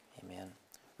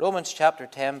Romans chapter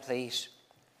 10, please.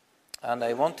 And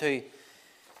I want to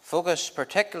focus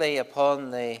particularly upon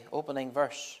the opening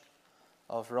verse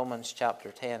of Romans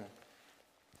chapter 10.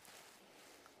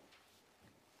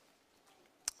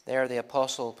 There the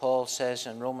Apostle Paul says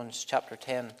in Romans chapter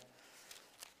 10,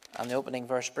 and the opening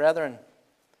verse, "Brethren,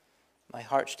 my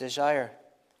heart's desire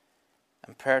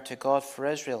and prayer to God for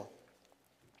Israel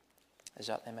is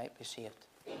that they might be saved."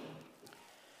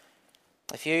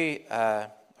 If you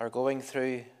are going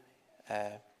through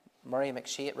Robert Murray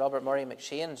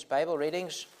McCheyne's Bible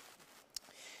readings,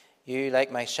 you,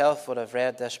 like myself, would have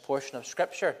read this portion of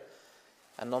Scripture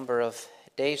a number of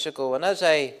days ago. And as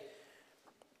I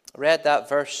read that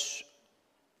verse,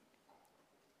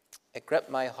 it gripped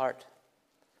my heart.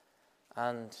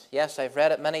 And yes, I've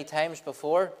read it many times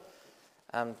before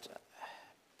and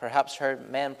perhaps heard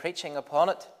men preaching upon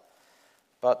it,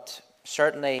 but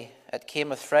certainly it came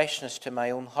with freshness to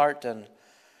my own heart, and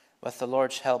with the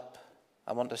Lord's help,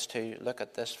 I want us to look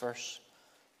at this verse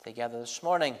together this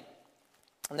morning.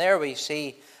 And there we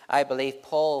see, I believe,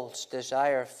 Paul's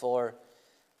desire for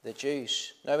the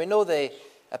Jews. Now we know the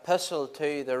epistle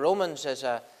to the Romans is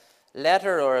a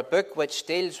letter or a book which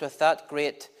deals with that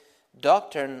great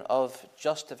doctrine of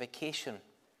justification.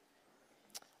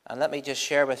 And let me just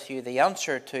share with you the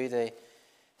answer to the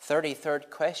 33rd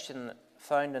question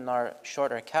found in our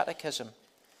shorter catechism.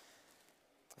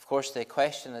 Of course, the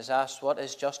question is asked, what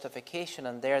is justification?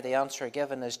 And there the answer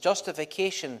given is,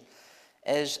 justification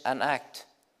is an act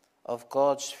of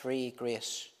God's free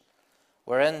grace,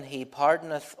 wherein he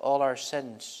pardoneth all our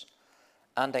sins,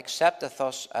 and accepteth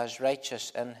us as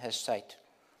righteous in his sight,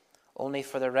 only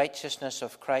for the righteousness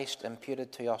of Christ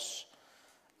imputed to us,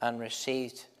 and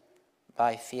received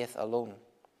by faith alone.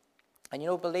 And you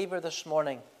know, believer, this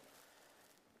morning,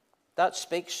 that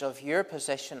speaks of your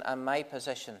position and my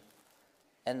position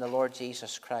in the Lord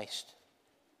Jesus Christ.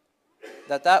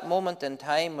 That moment in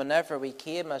time, whenever we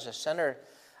came as a sinner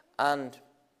and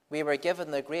we were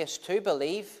given the grace to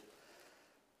believe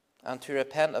and to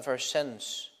repent of our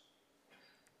sins,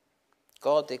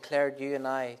 God declared you and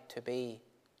I to be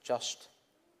just,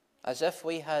 as if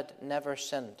we had never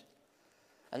sinned.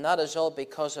 And that is all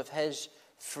because of his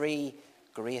free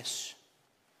grace,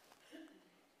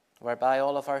 whereby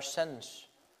all of our sins,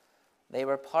 they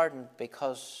were pardoned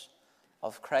because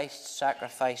of Christ's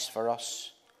sacrifice for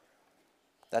us,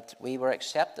 that we were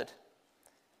accepted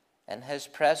in his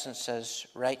presence as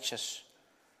righteous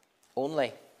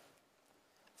only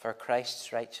for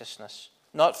Christ's righteousness.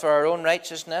 Not for our own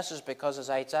righteousnesses, because as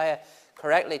Isaiah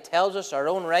correctly tells us, our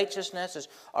own righteousnesses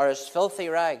are as filthy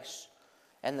rags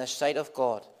in the sight of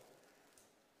God.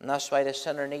 And that's why the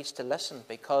sinner needs to listen,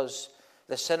 because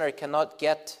the sinner cannot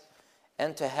get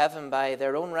into heaven by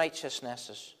their own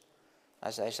righteousnesses.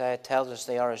 As Isaiah tells us,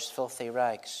 they are as filthy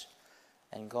rags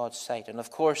in God's sight. And of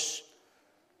course,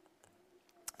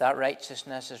 that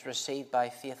righteousness is received by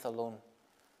faith alone.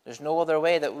 There's no other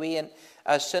way that we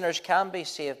as sinners can be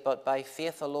saved but by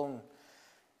faith alone,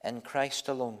 in Christ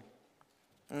alone.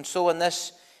 And so in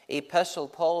this epistle,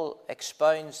 Paul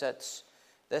expounds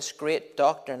this great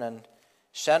doctrine and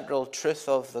central truth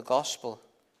of the gospel.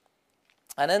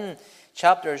 And in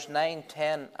chapters 9,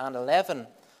 10, and 11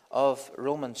 of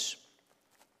Romans,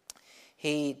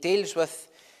 he deals with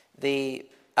the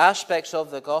aspects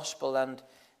of the gospel and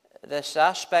this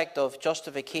aspect of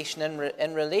justification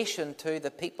in relation to the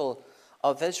people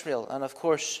of Israel. And of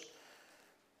course,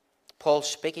 Paul's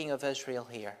speaking of Israel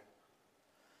here.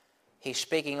 He's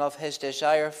speaking of his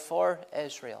desire for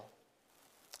Israel.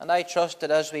 And I trust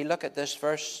that as we look at this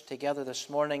verse together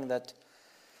this morning, that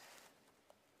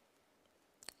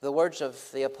the words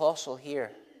of the apostle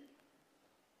here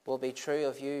will be true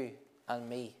of you and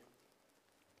me.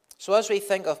 So as we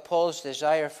think of Paul's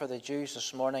desire for the Jews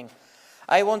this morning,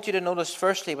 I want you to notice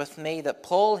firstly with me that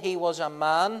Paul, he was a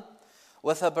man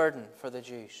with a burden for the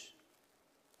Jews.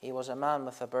 He was a man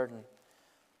with a burden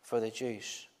for the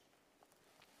Jews.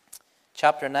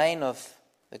 Chapter 9 of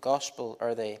the Gospel,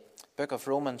 or the book of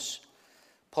Romans,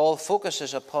 Paul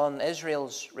focuses upon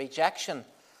Israel's rejection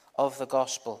of the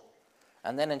gospel.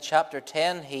 And then in chapter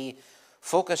 10, he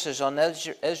focuses on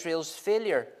Israel's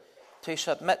failure to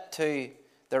submit to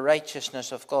the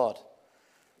righteousness of God.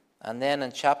 And then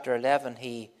in chapter 11,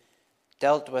 he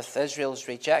dealt with Israel's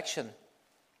rejection,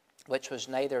 which was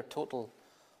neither total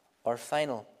or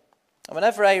final. And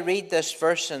whenever I read this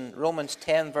verse in Romans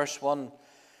 10, verse 1,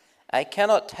 I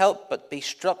cannot help but be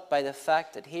struck by the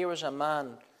fact that here was a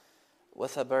man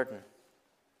with a burden.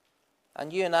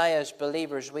 And you and I as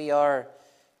believers, we are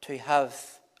to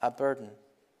have a burden.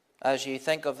 As you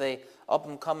think of the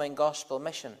up-and-coming gospel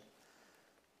mission,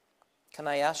 Can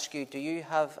I ask you, do you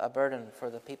have a burden for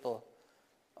the people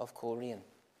of Coleraine?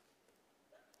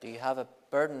 Do you have a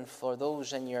burden for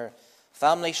those in your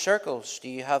family circles? Do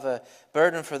you have a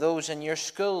burden for those in your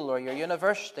school or your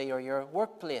university or your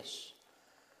workplace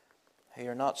who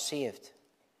are not saved?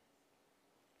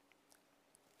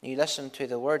 You listen to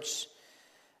the words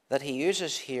that he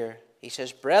uses here. He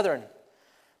says, "Brethren,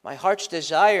 my heart's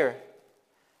desire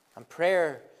and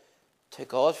prayer to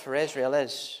God for Israel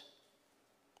is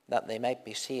that they might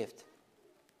be saved."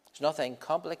 There's nothing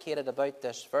complicated about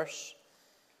this verse.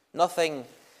 Nothing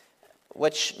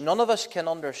which none of us can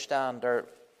understand or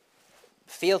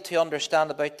fail to understand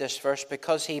about this verse,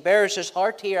 because he bears his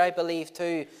heart here, I believe,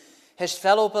 to his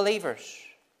fellow believers.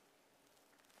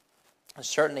 And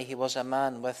certainly he was a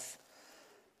man with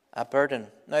a burden.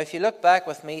 Now, if you look back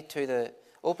with me to the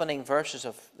opening verses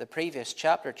of the previous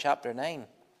chapter, chapter 9.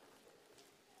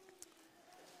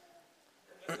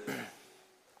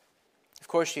 Of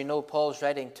course, you know Paul's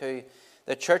writing to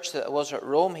the church that was at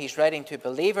Rome. He's writing to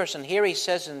believers. And here he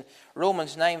says in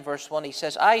Romans 9 verse 1, he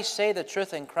says, "I say the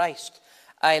truth in Christ,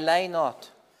 I lie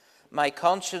not, my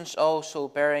conscience also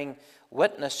bearing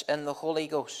witness in the Holy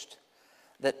Ghost,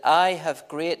 that I have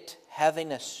great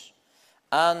heaviness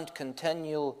and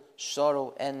continual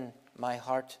sorrow in my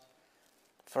heart.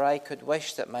 For I could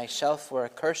wish that myself were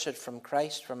accursed from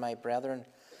Christ for my brethren,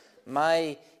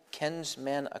 my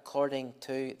kinsmen according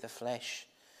to the flesh,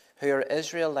 who are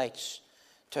Israelites,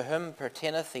 to whom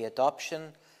pertaineth the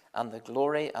adoption and the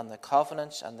glory and the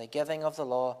covenants and the giving of the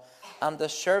law and the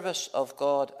service of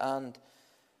God and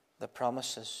the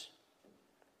promises."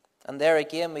 And there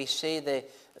again we see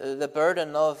the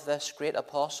burden of this great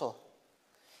apostle.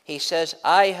 He says,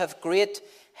 "I have great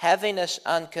heaviness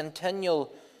and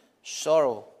continual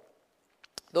sorrow."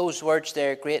 Those words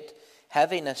there, great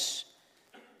heaviness,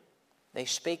 they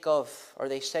speak of, or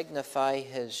they signify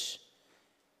his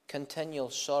continual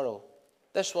sorrow.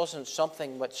 This wasn't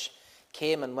something which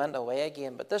came and went away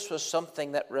again, but this was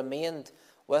something that remained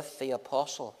with the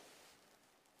apostle.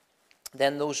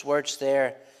 Then those words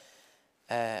there,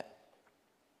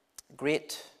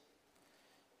 great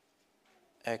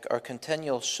or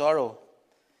continual sorrow.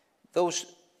 Those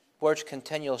words,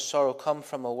 continual sorrow, come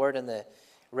from a word in the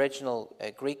original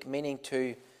Greek meaning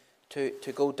to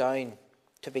go down,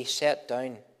 to be set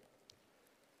down.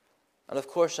 And of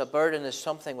course, a burden is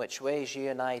something which weighs you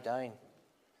and I down.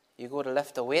 You go to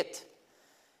lift a weight,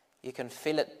 you can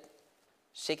feel it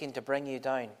seeking to bring you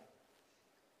down.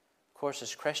 Of course,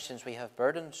 as Christians, we have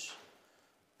burdens.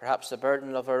 Perhaps the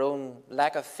burden of our own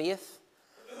lack of faith,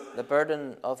 the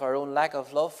burden of our own lack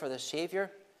of love for the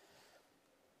Savior,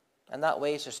 and that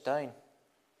weighs us down.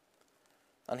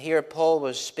 And here Paul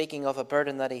was speaking of a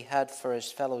burden that he had for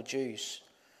his fellow Jews.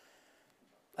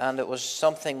 And it was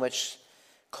something which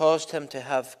caused him to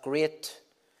have great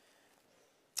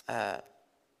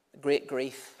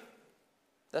grief.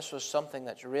 This was something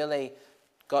that really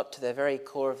got to the very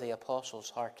core of the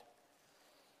apostle's heart.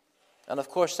 And of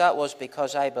course that was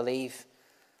because I believe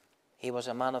he was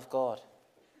a man of God.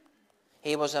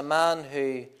 He was a man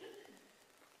who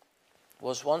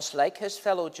was once like his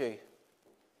fellow Jew,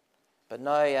 but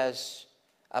now as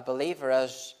a believer,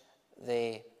 as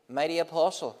the mighty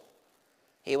apostle,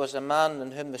 he was a man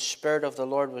in whom the Spirit of the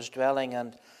Lord was dwelling,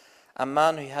 and a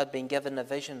man who had been given a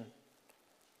vision.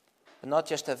 But not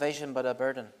just a vision, but a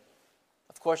burden.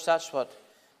 Of course, that's what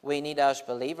we need as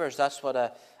believers. That's what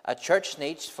a church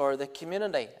needs for the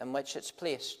community in which it's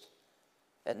placed.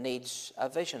 It needs a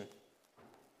vision,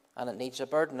 and it needs a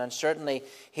burden. And certainly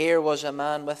here was a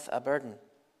man with a burden.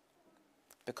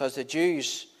 Because the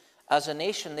Jews, as a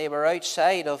nation, they were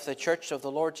outside of the church of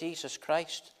the Lord Jesus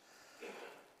Christ.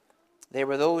 They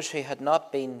were those who had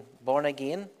not been born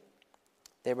again.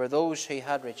 They were those who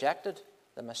had rejected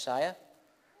the Messiah.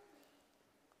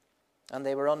 And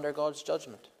they were under God's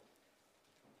judgment.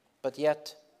 But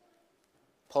yet,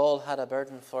 Paul had a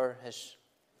burden for his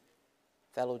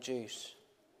fellow Jews.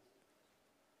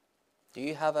 Do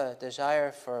you have a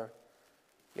desire for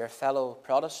your fellow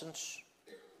Protestants,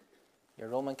 your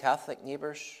Roman Catholic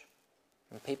neighbours,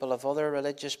 and people of other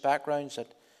religious backgrounds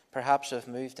that perhaps have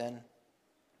moved in?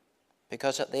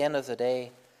 Because at the end of the day,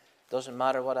 it doesn't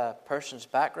matter what a person's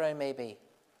background may be,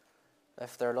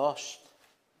 if they're lost.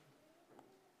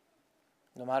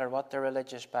 No matter what their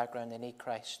religious background, they need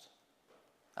Christ.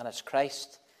 And it's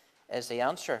Christ is the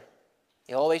answer.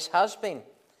 He always has been,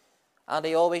 and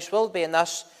he always will be. And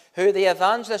that's who the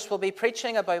evangelist will be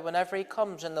preaching about whenever he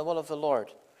comes in the will of the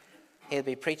Lord. He'll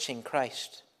be preaching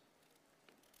Christ.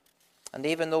 And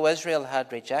even though Israel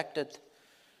had rejected,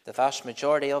 the vast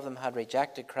majority of them had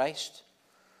rejected Christ,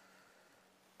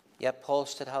 yet Paul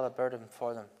still had a burden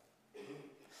for them.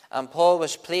 And Paul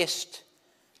was placed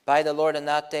by the Lord in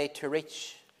that day to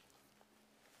reach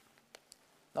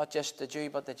not just the Jew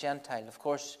but the Gentile. Of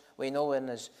course, we know in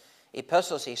his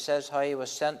epistles he says how he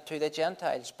was sent to the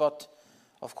Gentiles, but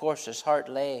of course his heart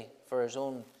lay for his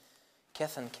own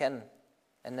kith and kin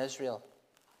in Israel.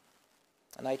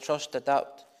 And I trust that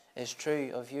that is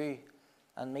true of you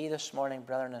and me this morning,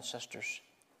 brethren and sisters.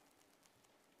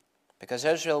 Because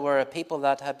Israel were a people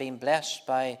that had been blessed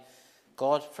by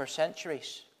God for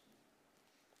centuries.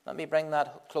 Let me bring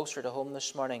that closer to home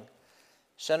this morning.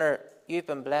 Sinner, you've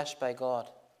been blessed by God.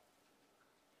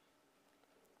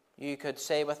 You could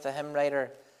say with the hymn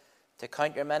writer to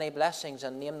count your many blessings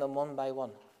and name them one by one.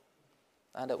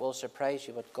 And it will surprise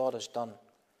you what God has done.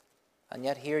 And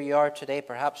yet here you are today,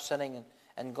 perhaps sitting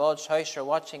in God's house or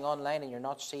watching online and you're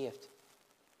not saved.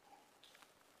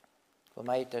 Well,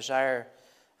 my desire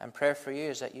and prayer for you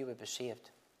is that you would be saved.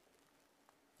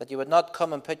 That you would not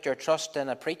come and put your trust in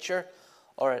a preacher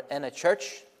or in a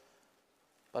church,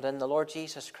 but in the Lord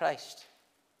Jesus Christ,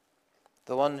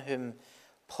 the one whom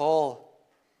Paul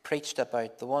preached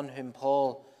about, the one whom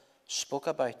Paul spoke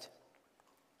about.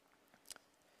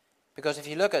 Because if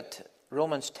you look at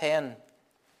Romans 10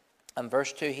 and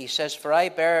verse 2, he says, "For I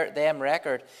bear them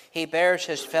record." He bears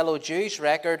his fellow Jews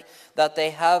record that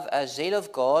they have a zeal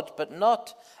of God, but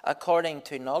not according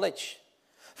to knowledge.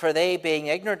 For they, being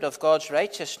ignorant of God's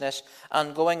righteousness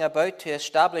and going about to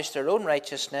establish their own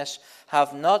righteousness,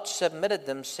 have not submitted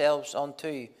themselves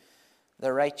unto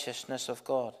the righteousness of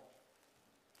God.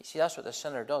 You see, that's what the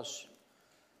sinner does.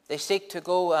 They seek to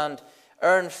go and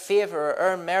earn favor or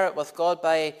earn merit with God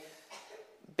by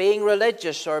being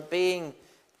religious or being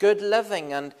good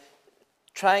living and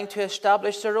trying to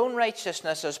establish their own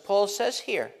righteousness, as Paul says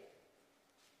here.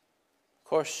 Of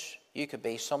course, you could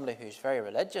be somebody who's very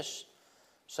religious,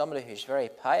 somebody who's very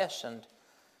pious and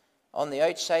on the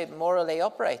outside morally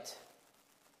upright.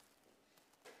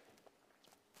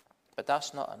 But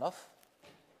that's not enough.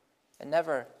 It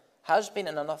never has been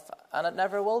enough, and it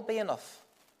never will be enough.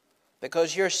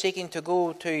 Because you're seeking to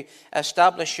go to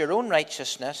establish your own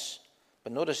righteousness.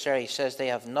 But notice there he says they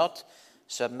have not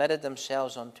submitted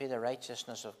themselves unto the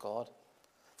righteousness of God.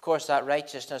 Of course, that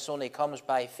righteousness only comes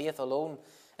by faith alone,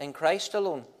 in Christ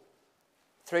alone,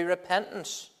 through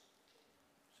repentance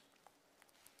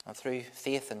and through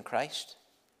faith in Christ.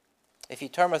 If you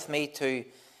turn with me to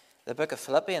the book of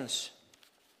Philippians,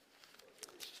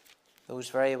 those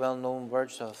very well-known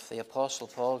words of the Apostle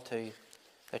Paul to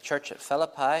the church at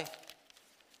Philippi,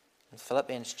 in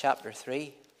Philippians chapter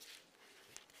 3.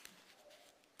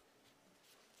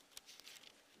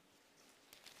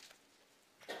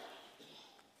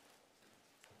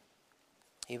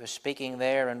 He was speaking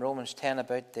there in Romans 10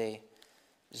 about the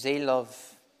zeal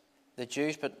of the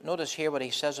Jews, but notice here what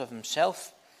he says of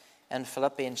himself in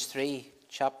Philippians 3,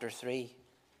 chapter 3,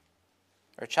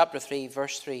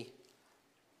 verse 3.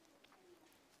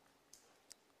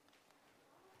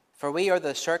 "For we are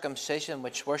the circumcision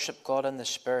which worship God in the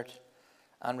Spirit,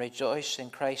 and rejoice in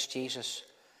Christ Jesus,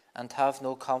 and have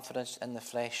no confidence in the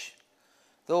flesh.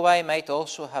 Though I might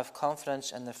also have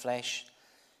confidence in the flesh,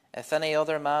 if any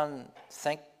other man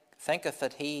thinketh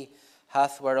that he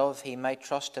hath whereof he might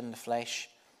trust in the flesh,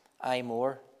 I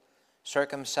more,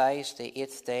 circumcised the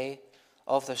 8th day,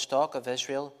 of the stock of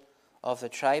Israel, of the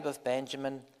tribe of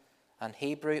Benjamin, and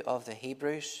Hebrew of the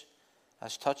Hebrews,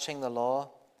 as touching the law,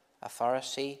 a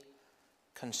Pharisee,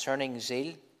 concerning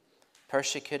zeal,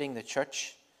 persecuting the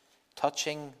church,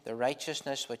 touching the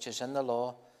righteousness which is in the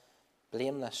law,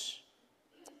 blameless.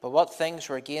 But what things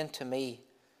were gained to me,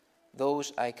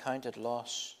 those I counted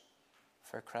loss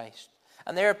for Christ."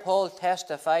 And there Paul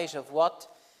testifies of what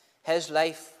his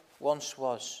life once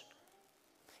was.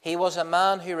 He was a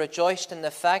man who rejoiced in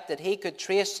the fact that he could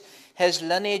trace his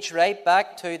lineage right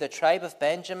back to the tribe of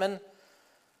Benjamin.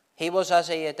 He was, as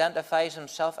he identifies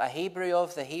himself, a Hebrew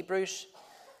of the Hebrews,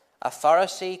 a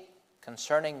Pharisee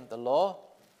concerning the law.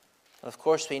 And of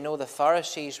course, we know the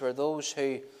Pharisees were those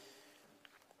who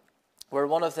were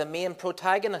one of the main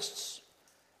protagonists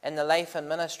in the life and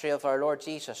ministry of our Lord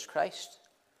Jesus Christ.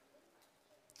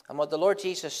 And what the Lord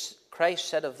Jesus Christ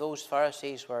said of those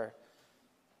Pharisees were,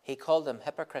 he called them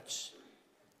hypocrites.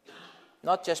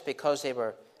 Not just because they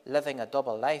were living a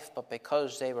double life, but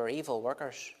because they were evil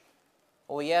workers.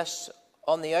 Oh yes,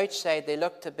 on the outside they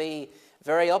looked to be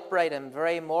very upright and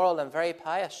very moral and very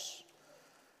pious.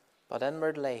 But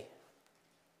inwardly,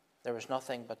 there was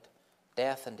nothing but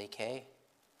death and decay.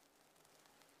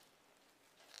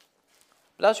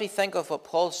 But as we think of what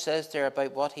Paul says there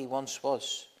about what he once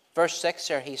was, verse 6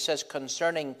 there, he says,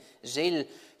 concerning zeal,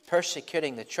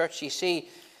 persecuting the church. You see,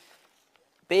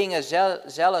 Being a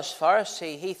zealous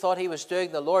Pharisee, he thought he was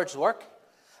doing the Lord's work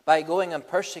by going and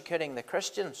persecuting the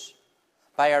Christians,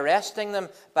 by arresting them,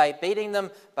 by beating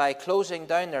them, by closing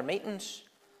down their meetings,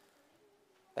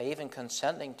 by even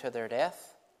consenting to their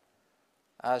death,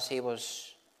 as he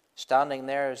was standing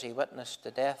there as he witnessed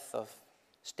the death of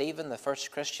Stephen, the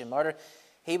first Christian martyr.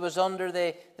 He was under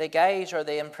the guise or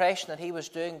the impression that he was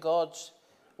doing God's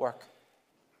work.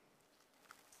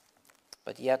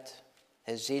 But yet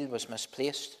his zeal was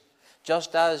misplaced,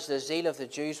 just as the zeal of the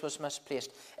Jews was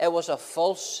misplaced. It was a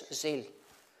false zeal.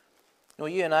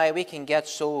 You and I, we can get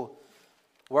so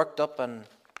worked up, and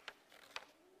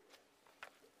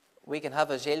we can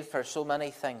have a zeal for so many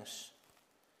things.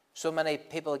 So many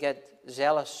people get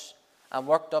zealous and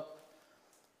worked up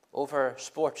over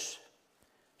sports.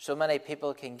 So many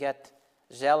people can get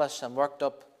zealous and worked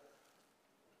up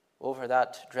over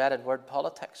that dreaded word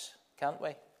politics, can't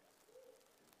we?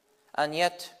 And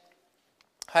yet,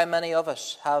 how many of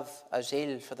us have a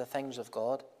zeal for the things of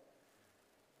God?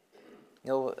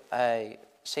 I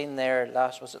seen there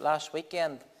last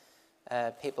weekend,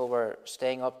 people were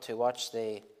staying up to watch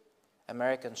the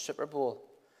American Super Bowl.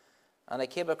 And I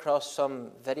came across some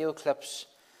video clips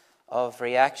of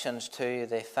reactions to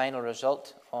the final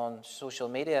result on social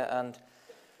media, and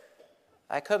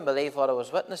I couldn't believe what I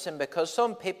was witnessing, because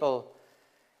some people,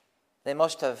 they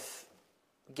must have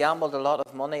gambled a lot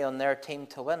of money on their team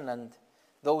to win, and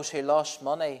those who lost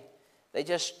money, they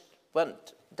just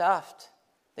went daft.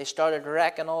 They started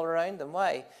wrecking all around them.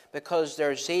 Why? Because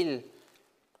their zeal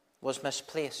was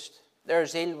misplaced. Their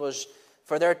zeal was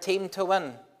for their team to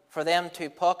win, for them to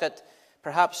pocket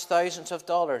perhaps thousands of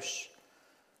dollars.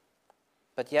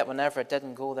 But yet whenever it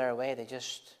didn't go their way, they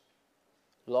just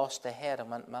lost their head and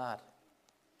went mad.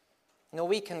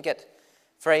 We can get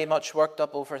very much worked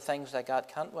up over things like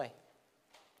that, can't we?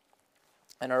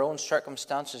 In our own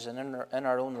circumstances and in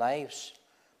our own lives.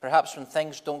 Perhaps when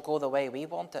things don't go the way we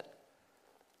want it.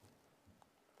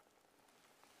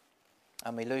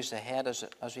 And we lose the head,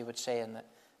 as we would say in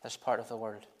this part of the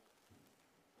world.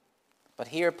 But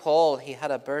here Paul, he had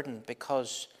a burden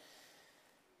because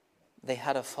they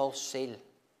had a false zeal.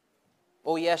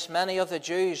 Oh yes, many of the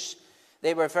Jews,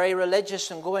 they were very religious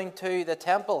in going to the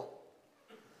temple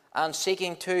and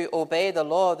seeking to obey the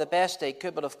law the best they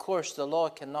could, but of course the law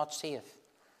cannot save.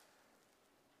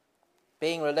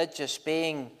 Being religious,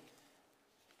 being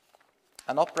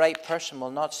an upright person will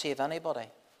not save anybody.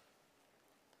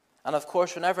 And of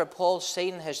course, whenever Paul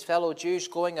seen his fellow Jews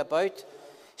going about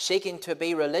seeking to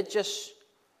be religious,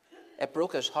 it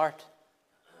broke his heart.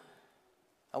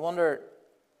 I wonder,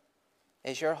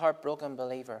 is your heart broken,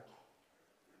 believer?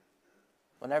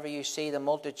 Whenever you see the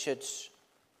multitudes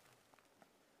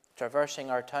traversing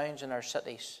our towns and our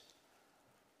cities.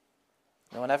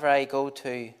 And whenever I go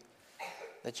to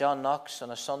the John Knox on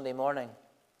a Sunday morning,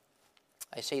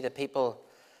 I see the people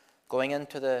going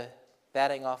into the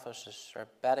betting offices or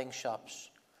betting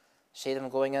shops. See them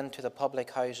going into the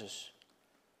public houses.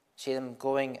 See them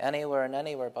going anywhere and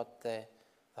anywhere but the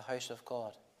house of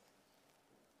God.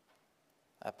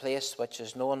 A place which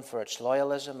is known for its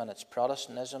loyalism and its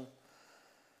Protestantism,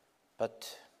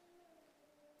 but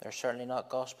they're certainly not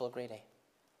gospel greedy.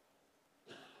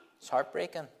 It's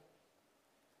heartbreaking.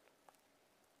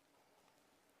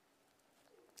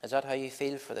 Is that how you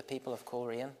feel for the people of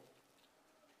Coleraine?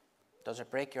 Does it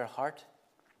break your heart?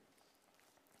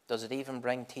 Does it even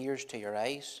bring tears to your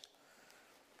eyes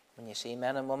when you see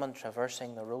men and women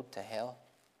traversing the road to hell?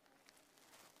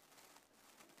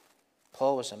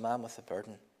 Paul was a man with a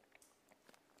burden.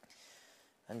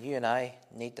 And you and I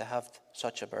need to have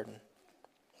such a burden.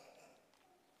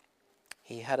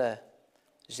 He had a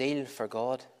zeal for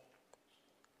God.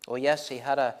 Oh yes, he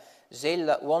had a zeal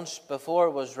that once before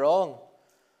was wrong.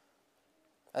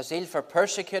 A zeal for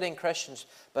persecuting Christians.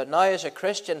 But now as a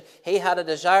Christian, he had a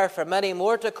desire for many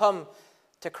more to come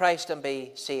to Christ and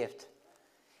be saved.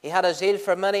 He had a zeal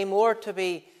for many more to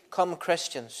become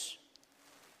Christians.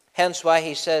 Hence why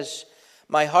he says,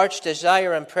 my heart's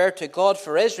desire and prayer to God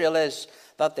for Israel is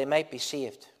that they might be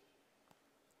saved.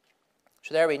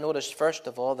 So there we notice first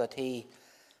of all that he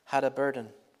had a burden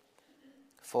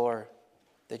for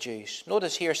the Jews.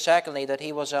 Notice here secondly that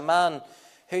he was a man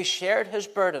who shared his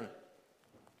burden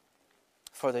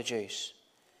for the Jews.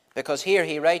 Because here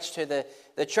he writes to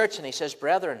the church and he says,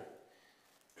 brethren,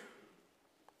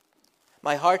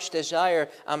 my heart's desire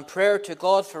and prayer to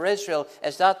God for Israel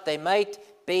is that they might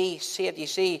be saved. You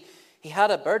see, he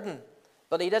had a burden,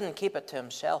 but he didn't keep it to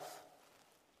himself.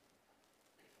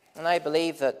 And I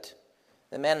believe that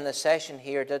the men in the session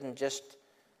here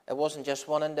it wasn't just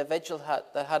one individual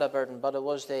that had a burden, but it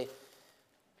was the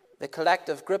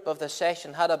collective group of the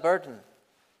session had a burden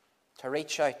to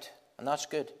reach out, and that's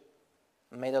good.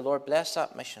 And may the Lord bless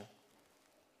that mission.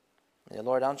 May the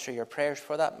Lord answer your prayers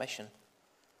for that mission.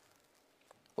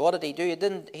 But what did he do?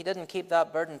 He didn't keep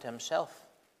that burden to himself,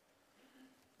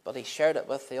 but he shared it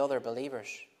with the other believers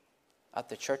at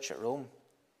the church at Rome.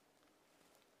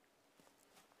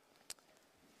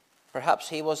 Perhaps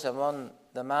he was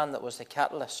the man that was the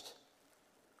catalyst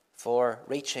for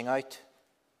reaching out.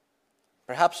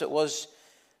 Perhaps it was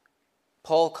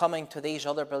Paul coming to these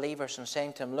other believers and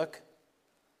saying to them, look,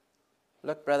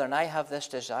 brethren, I have this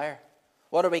desire.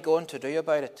 What are we going to do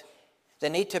about it? They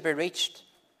need to be reached.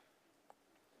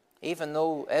 Even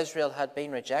though Israel had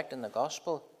been rejecting the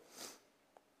gospel,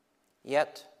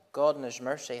 yet God in his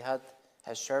mercy had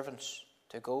his servants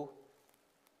to go,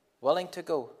 willing to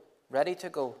go, ready to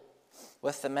go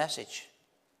with the message.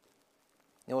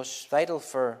 It was vital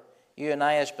for you and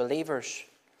I as believers,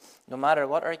 no matter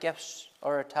what our gifts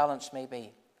or our talents may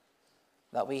be,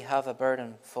 that we have a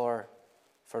burden for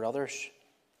others.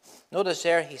 Notice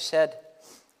there he said,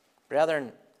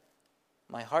 brethren,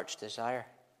 my heart's desire.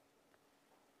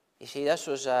 You see, this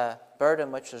was a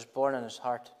burden which was born in his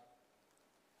heart.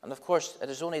 And of course, it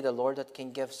is only the Lord that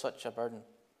can give such a burden.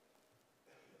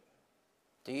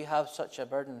 Do you have such a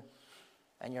burden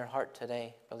in your heart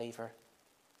today, believer?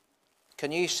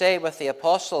 Can you say with the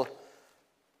apostle,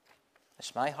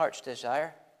 it's my heart's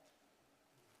desire.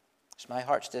 It's my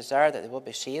heart's desire that they will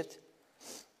be saved.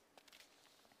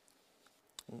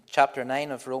 In chapter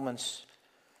 9 of Romans,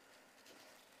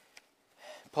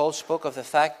 Paul spoke of the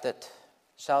fact that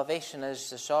salvation is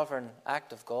the sovereign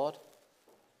act of God.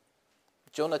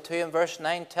 Jonah 2 and verse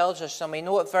 9 tells us, and we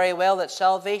know it very well, that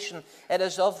salvation, it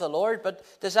is of the Lord. But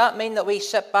does that mean that we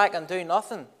sit back and do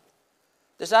nothing?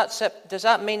 Does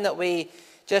that mean that we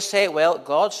just say, well,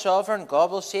 God's sovereign,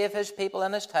 God will save his people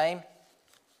in his time?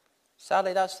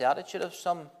 Sadly, that's the attitude of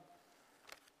some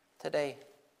today.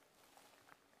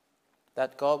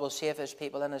 That God will save his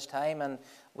people in his time and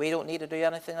we don't need to do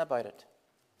anything about it.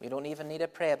 We don't even need to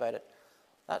pray about it.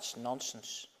 That's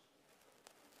nonsense.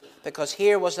 Because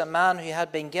here was a man who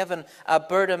had been given a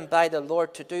burden by the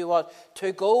Lord to do what?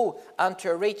 To go and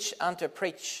to reach and to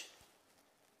preach.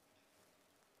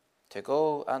 To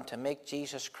go and to make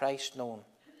Jesus Christ known.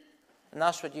 And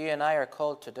that's what you and I are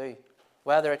called to do.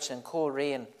 Whether it's in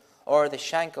Coleraine or the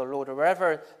Shankill Road or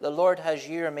wherever the Lord has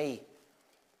you or me,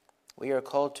 we are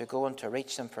called to go and to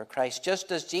reach them for Christ.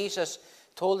 Just as Jesus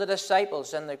told the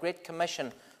disciples in the Great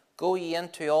Commission, go ye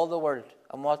into all the world,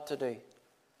 and what to do?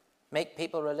 Make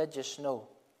people religious? No.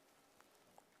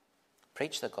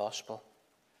 Preach the gospel.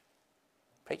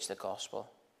 Preach the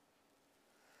gospel.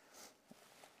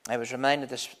 I was reminded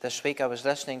this week, I was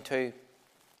listening to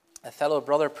a fellow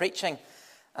brother preaching,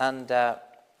 and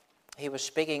he was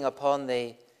speaking upon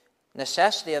the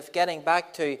necessity of getting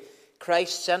back to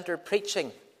Christ-centered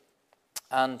preaching.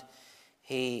 And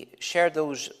he shared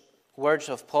those words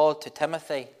of Paul to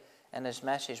Timothy in his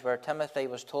message, where Timothy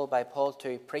was told by Paul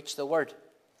to preach the word.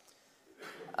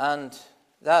 And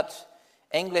that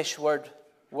English word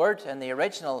in the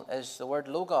original is the word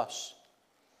logos.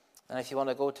 And if you want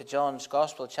to go to John's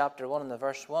Gospel, chapter 1 and the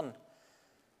verse 1,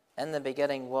 in the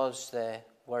beginning was the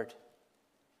Word,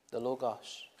 the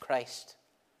Logos, Christ.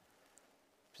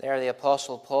 There the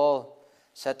Apostle Paul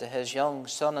said to his young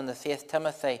son in the faith,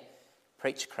 Timothy,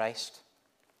 preach Christ.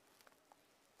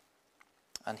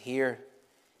 And here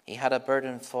he had a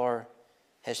burden for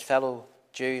his fellow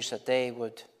Jews that they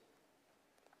would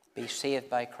be saved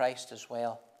by Christ as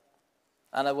well.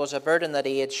 And it was a burden that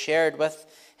he had shared with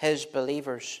his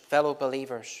believers, fellow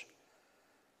believers.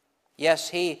 Yes,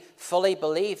 he fully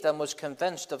believed and was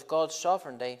convinced of God's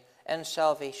sovereignty in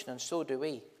salvation, and so do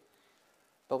we.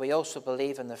 But we also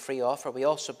believe in the free offer. We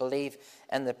also believe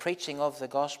in the preaching of the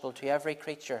gospel to every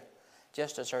creature,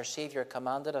 just as our Savior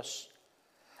commanded us.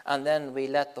 And then we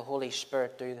let the Holy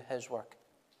Spirit do his work,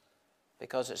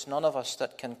 because it's none of us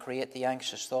that can create the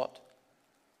anxious thought.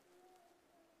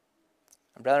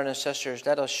 And brethren and sisters,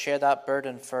 let us share that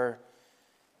burden for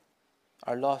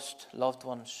our lost loved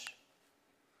ones.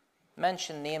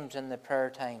 Mention names in the prayer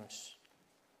times.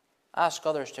 Ask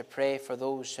others to pray for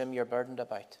those whom you're burdened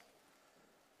about.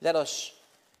 Let us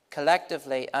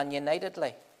collectively and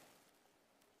unitedly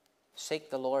seek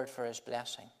the Lord for his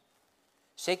blessing.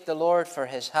 Seek the Lord for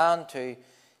his hand to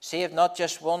save not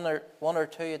just one or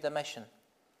two of the mission,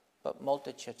 but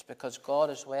multitudes, because God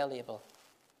is well able.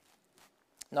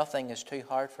 Nothing is too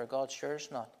hard for God, sure is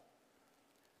not.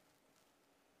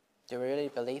 Do we really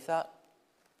believe that?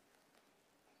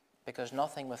 Because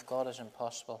nothing with God is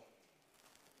impossible.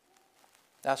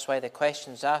 That's why the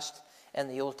question's asked in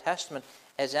the Old Testament,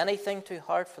 is anything too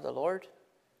hard for the Lord?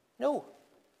 No.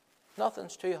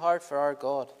 Nothing's too hard for our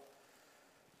God.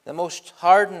 The most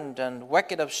hardened and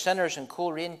wicked of sinners in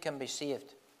Coleraine can be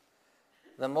saved.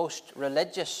 The most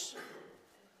religious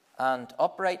and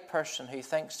upright person who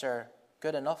thinks they're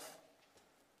good enough,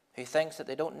 who thinks that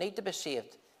they don't need to be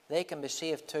saved, they can be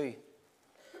saved too.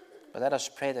 But let us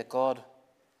pray that God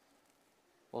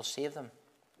will save them.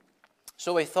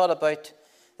 So we thought about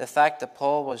the fact that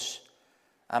Paul was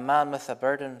a man with a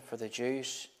burden for the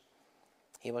Jews.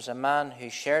 He was a man who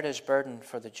shared his burden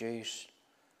for the Jews.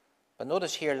 But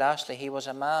notice here lastly, he was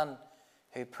a man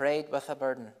who prayed with a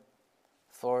burden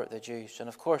for the Jews. And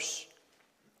of course,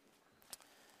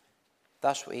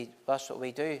 that's what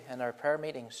we do in our prayer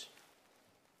meetings,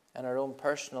 in our own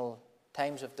personal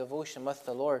times of devotion with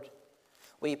the Lord.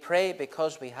 We pray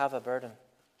because we have a burden.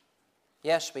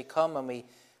 Yes, we come and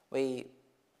we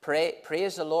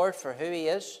praise the Lord for who He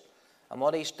is and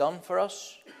what He's done for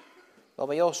us. But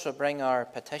we also bring our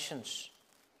petitions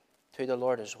to the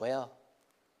Lord as well.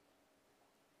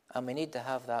 And we need to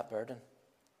have that burden.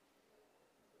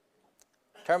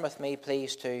 Turn with me,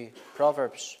 please, to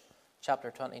Proverbs chapter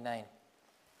 29.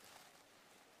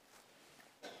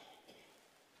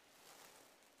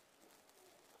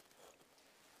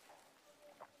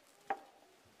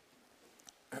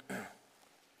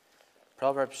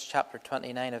 Proverbs chapter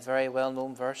 29, a very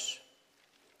well-known verse,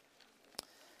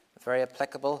 very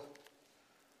applicable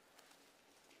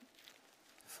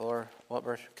for what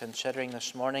we're considering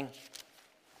this morning.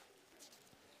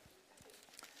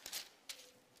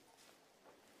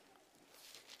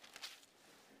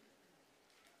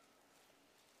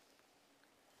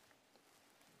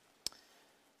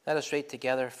 Let us read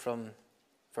together from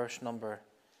verse number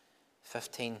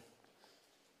 15.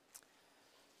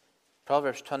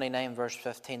 Proverbs 29 verse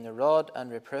 15. The rod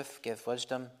and reproof give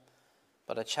wisdom,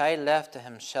 but a child left to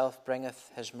himself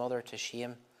bringeth his mother to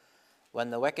shame. When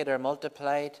the wicked are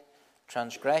multiplied,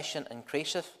 transgression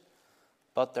increaseth,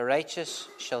 but the righteous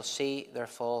shall see their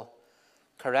fall.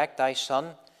 Correct thy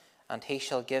son, and he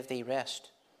shall give thee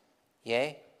rest.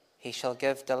 Yea, he shall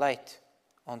give delight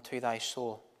unto thy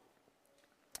soul.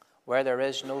 Where there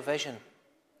is no vision,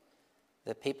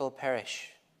 the people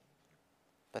perish.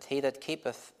 But he that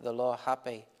keepeth the law,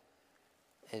 happy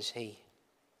is he.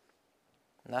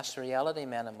 And that's the reality,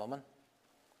 men and women.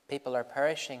 People are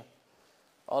perishing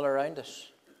all around us.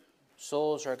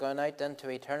 Souls are going out into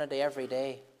eternity every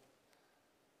day.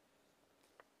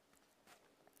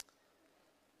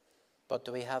 But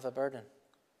do we have a burden?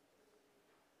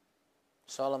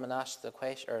 Solomon asked the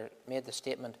question, or made the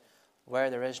statement, where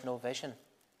there is no vision.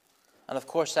 And of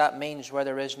course that means where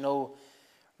there is no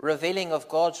revealing of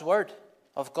God's word,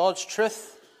 of God's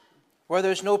truth. Where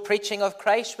there is no preaching of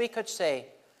Christ, we could say,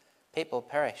 people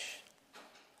perish.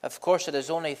 Of course, it is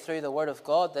only through the word of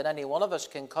God that any one of us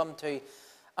can come to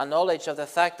a knowledge of the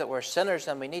fact that we're sinners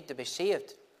and we need to be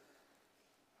saved.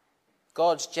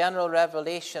 God's general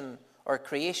revelation or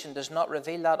creation does not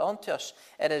reveal that unto us.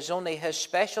 It is only His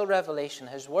special revelation,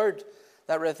 His word,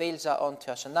 that reveals that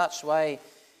unto us. And that's why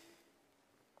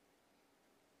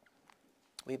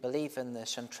we believe in the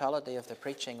centrality of the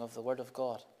preaching of the Word of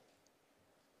God.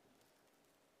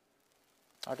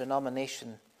 Our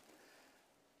denomination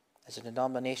is a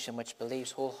denomination which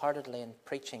believes wholeheartedly in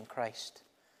preaching Christ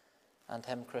and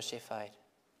Him crucified.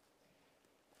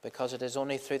 Because it is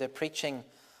only through the preaching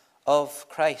of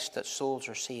Christ that souls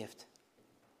are saved.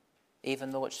 Even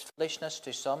though it's foolishness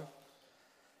to some,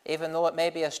 even though it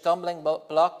may be a stumbling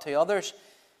block to others,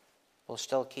 we'll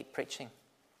still keep preaching.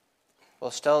 We'll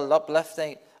still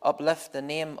uplift the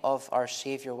name of our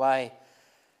Saviour. Why?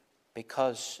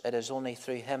 Because it is only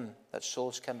through Him that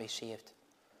souls can be saved.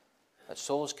 That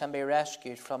souls can be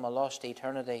rescued from a lost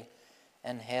eternity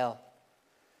in hell.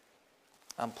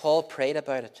 And Paul prayed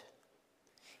about it.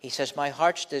 He says, my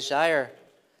heart's desire.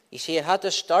 You see, it had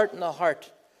to start in the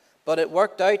heart. But it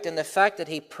worked out in the fact that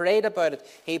he prayed about it.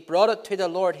 He brought it to the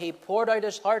Lord. He poured out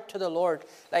his heart to the Lord.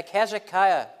 Like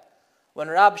Hezekiah, when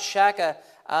Rabshakeh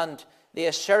and the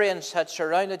Assyrians had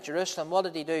surrounded Jerusalem, what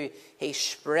did he do? He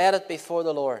spread it before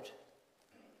the Lord.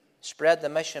 Spread the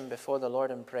mission before the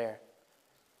Lord in prayer.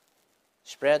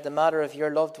 Spread the matter of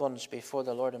your loved ones before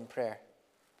the Lord in prayer.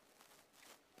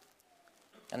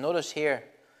 And notice here,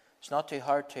 it's not too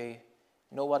hard to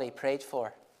know what he prayed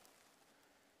for,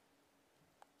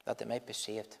 that they might be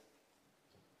saved.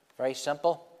 Very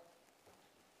simple,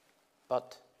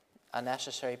 but a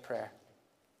necessary prayer.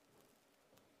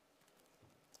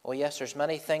 Oh yes, there's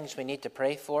many things we need to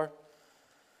pray for.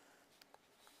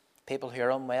 People who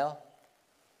are unwell,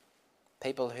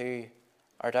 people who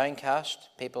are downcast,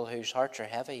 people whose hearts are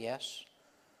heavy, yes.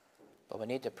 But we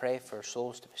need to pray for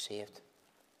souls to be saved.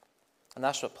 And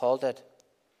that's what Paul did.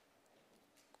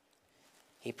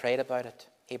 he prayed about it.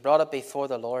 He brought it before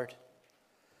the Lord.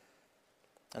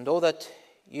 And oh, that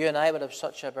you and I would have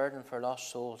such a burden for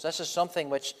lost souls. This is something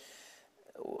which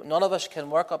none of us can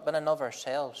work up in and of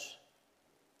ourselves.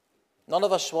 None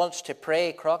of us wants to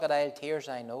pray crocodile tears,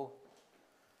 I know.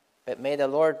 But may the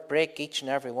Lord break each and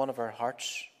every one of our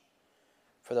hearts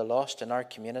for the lost in our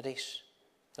communities,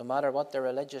 no matter what their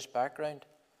religious background,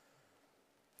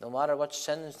 no matter what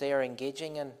sins they are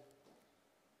engaging in.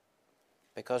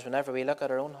 Because whenever we look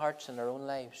at our own hearts and our own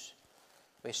lives,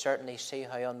 we certainly see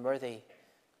how unworthy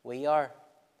we are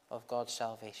of God's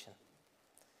salvation.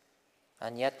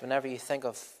 And yet, whenever you think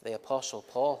of the Apostle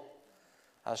Paul,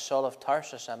 as Saul of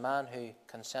Tarsus, a man who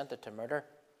consented to murder,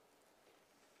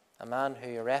 a man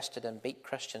who arrested and beat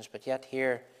Christians, but yet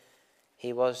here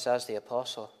he was as the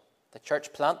apostle, the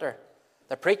church planter,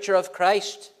 the preacher of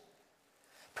Christ,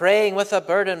 praying with a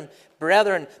burden,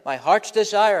 brethren, my heart's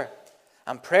desire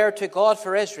and prayer to God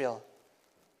for Israel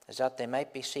is that they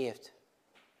might be saved.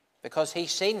 Because he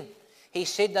seen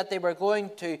that they were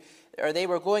going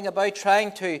about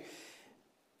trying to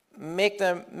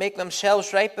make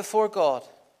themselves right before God.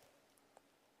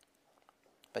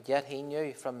 But yet he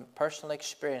knew from personal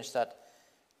experience that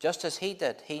just as he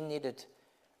did, they needed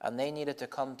to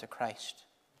come to Christ.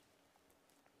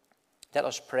 Let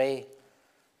us pray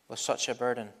with such a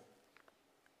burden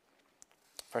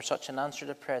for such an answer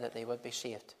to prayer that they would be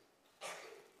saved.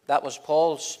 That was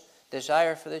Paul's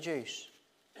desire for the Jews.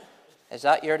 Is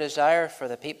that your desire for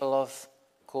the people of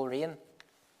Coleraine?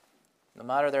 No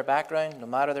matter their background, no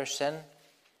matter their sin?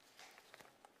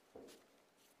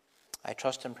 I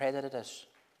trust and pray that it is.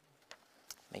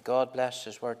 May God bless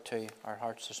his word to our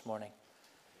hearts this morning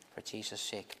for Jesus'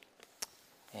 sake.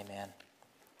 Amen.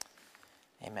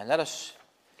 Amen. Let us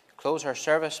close our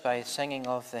service by singing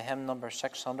of the hymn number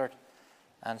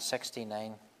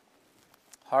 669.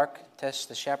 Hark, 'tis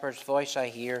the shepherd's voice I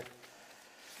hear.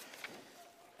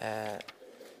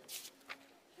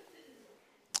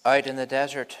 Out in the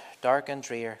desert, dark and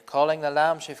drear, calling the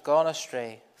lambs who've gone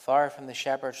astray, far from the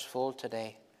shepherd's fold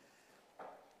today.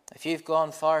 If you've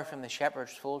gone far from the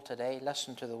shepherd's fold today,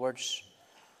 listen to the words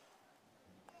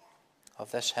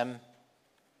of this hymn.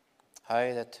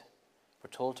 How that we're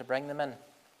told to bring them in.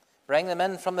 Bring them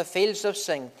in from the fields of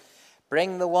sin.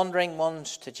 Bring the wandering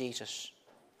ones to Jesus.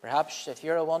 Perhaps if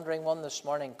you're a wandering one this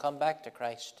morning, come back to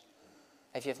Christ.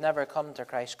 If you've never come to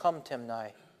Christ, come to him now.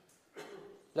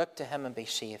 Look to him and be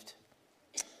saved.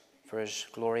 For his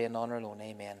glory and honour alone.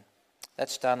 Amen.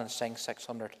 Let's stand and sing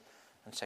 669.